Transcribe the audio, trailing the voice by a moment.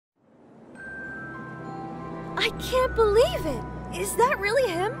I can't believe it! Is that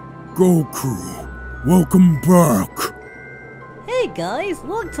really him? Goku, welcome back. Hey guys,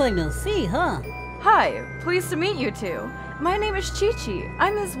 long time no see, huh? Hi, pleased to meet you two. My name is Chichi.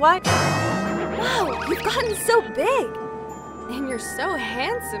 I'm his wife. Wow, you've gotten so big! And you're so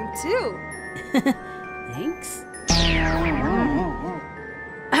handsome, too. Thanks.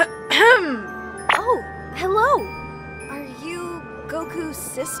 Oh, hello! Are you Goku's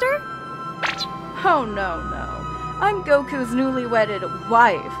sister? Oh, no. I'm Goku's newly wedded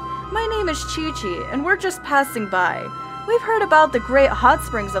wife. My name is Chichi, and we're just passing by. We've heard about the great hot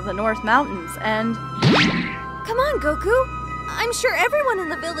springs of the North Mountains, and... Come on, Goku! I'm sure everyone in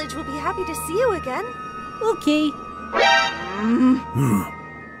the village will be happy to see you again. Okay.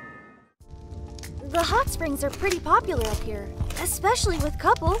 The hot springs are pretty popular up here, especially with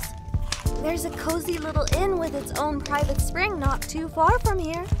couples. There's a cozy little inn with its own private spring not too far from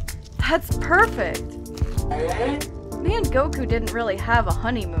here. That's perfect! Me and Goku didn't really have a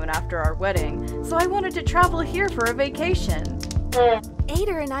honeymoon after our wedding, so I wanted to travel here for a vacation.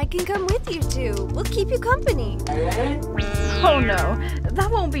 Ader and I can come with you too. We'll keep you company. Oh no, that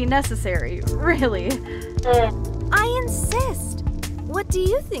won't be necessary, really. I insist. What do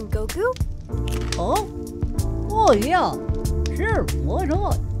you think, Goku? Oh? Oh yeah. Sure, why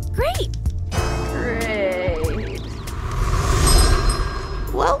not? Great! Great.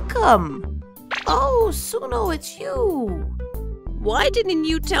 Welcome! Oh, Suno, it's you! Why didn't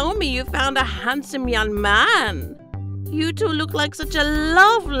you tell me you found a handsome young man? You two look like such a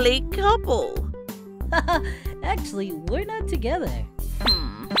lovely couple. Actually, we're not together.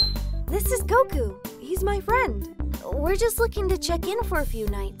 This is Goku. He's my friend. We're just looking to check in for a few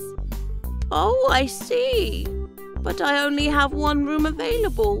nights. Oh, I see. But I only have one room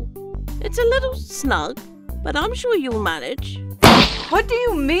available. It's a little snug, but I'm sure you'll manage. What do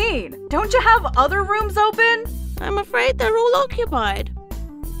you mean? Don't you have other rooms open? I'm afraid they're all occupied.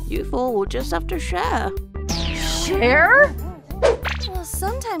 You four will just have to share. Share? Well,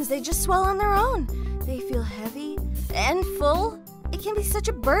 sometimes they just swell on their own. They feel heavy and full. It can be such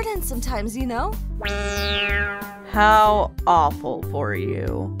a burden sometimes, you know? How awful for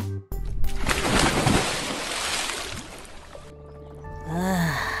you.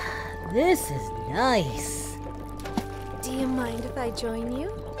 This is nice. Do you mind if I join you?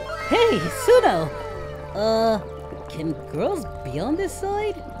 Hey, Suno! Can girls be on this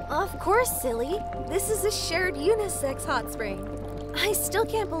side? Of course, silly. This is a shared unisex hot spring. I still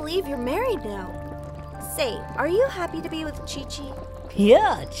can't believe you're married now. Say, are you happy to be with Chichi?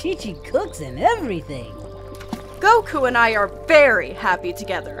 Yeah, Chichi cooks and everything. Goku and I are very happy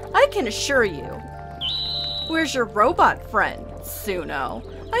together, I can assure you. Where's your robot friend, Suno?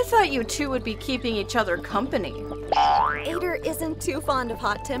 I thought you two would be keeping each other company. Ader isn't too fond of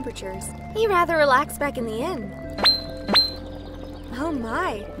hot temperatures. He rather relax back in the inn. Oh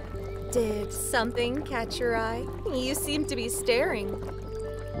my. Did something catch your eye? You seem to be staring.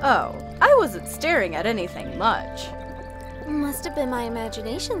 Oh, I wasn't staring at anything much. Must have been my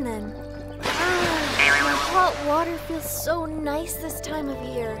imagination then. My hot water feels so nice this time of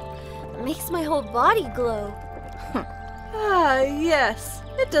year. Makes my whole body glow. Yes.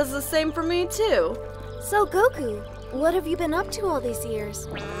 It does the same for me too. So Goku, what have you been up to all these years?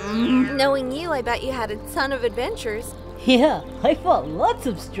 Knowing you, I bet you had a ton of adventures. Yeah, I fought lots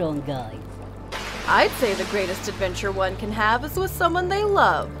of strong guys. I'd say the greatest adventure one can have is with someone they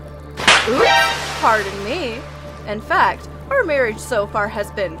love. Oops, pardon me. In fact, our marriage so far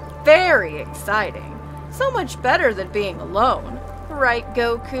has been very exciting. So much better than being alone. Right,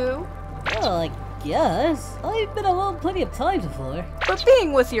 Goku? Well, I guess. I've been alone plenty of times before. But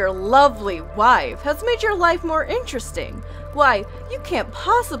being with your lovely wife has made your life more interesting. Why, you can't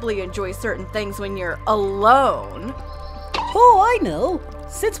possibly enjoy certain things when you're alone. Oh, I know.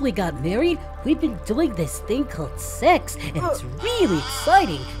 Since we got married, we've been doing this thing called sex, and it's really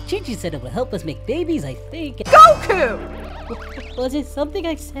exciting. Chichi said it would help us make babies, I think. Goku! Was it something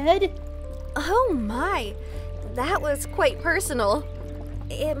I said? Oh my, that was quite personal.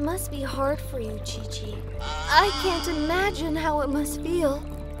 It must be hard for you, Chichi. I can't imagine how it must feel.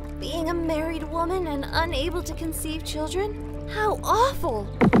 Being a married woman and unable to conceive children? How awful!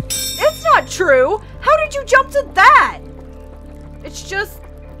 It's not true! How did you jump to that? It's just,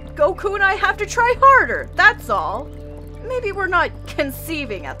 Goku and I have to try harder, that's all. Maybe we're not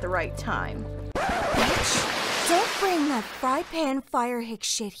conceiving at the right time. Bitch, don't bring that fry pan fire hick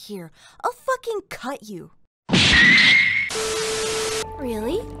shit here. I'll fucking cut you.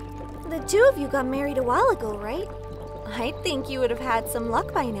 Really? The two of you got married a while ago, right? I think you would have had some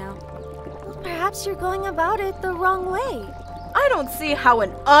luck by now. Perhaps you're going about it the wrong way. I don't see how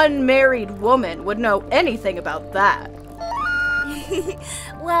an unmarried woman would know anything about that.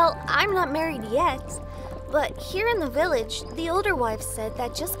 Well, I'm not married yet. But here in the village, the older wives said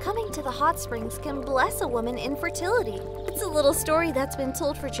that just coming to the hot springs can bless a woman in fertility. It's a little story that's been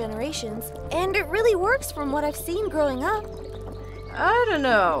told for generations, and it really works from what I've seen growing up. I don't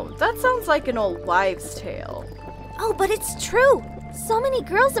know. That sounds like an old wives' tale. Oh, but it's true! So many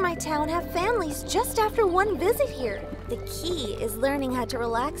girls in my town have families just after one visit here. The key is learning how to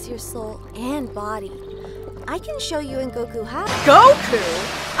relax your soul and body. I can show you in Goku how.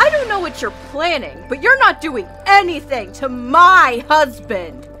 Goku? I don't know what you're planning, but you're not doing anything to my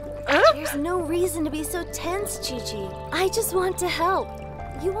husband. There's no reason to be so tense, Chichi. I just want to help.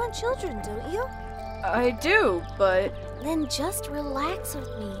 You want children, don't you? I do, but... Then just relax with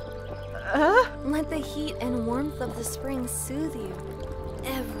me. Let the heat and warmth of the spring soothe you.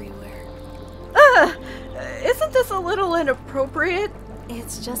 Everywhere. Isn't this a little inappropriate?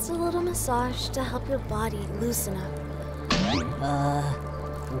 It's just a little massage to help your body loosen up.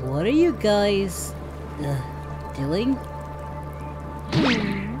 What are you guys, doing?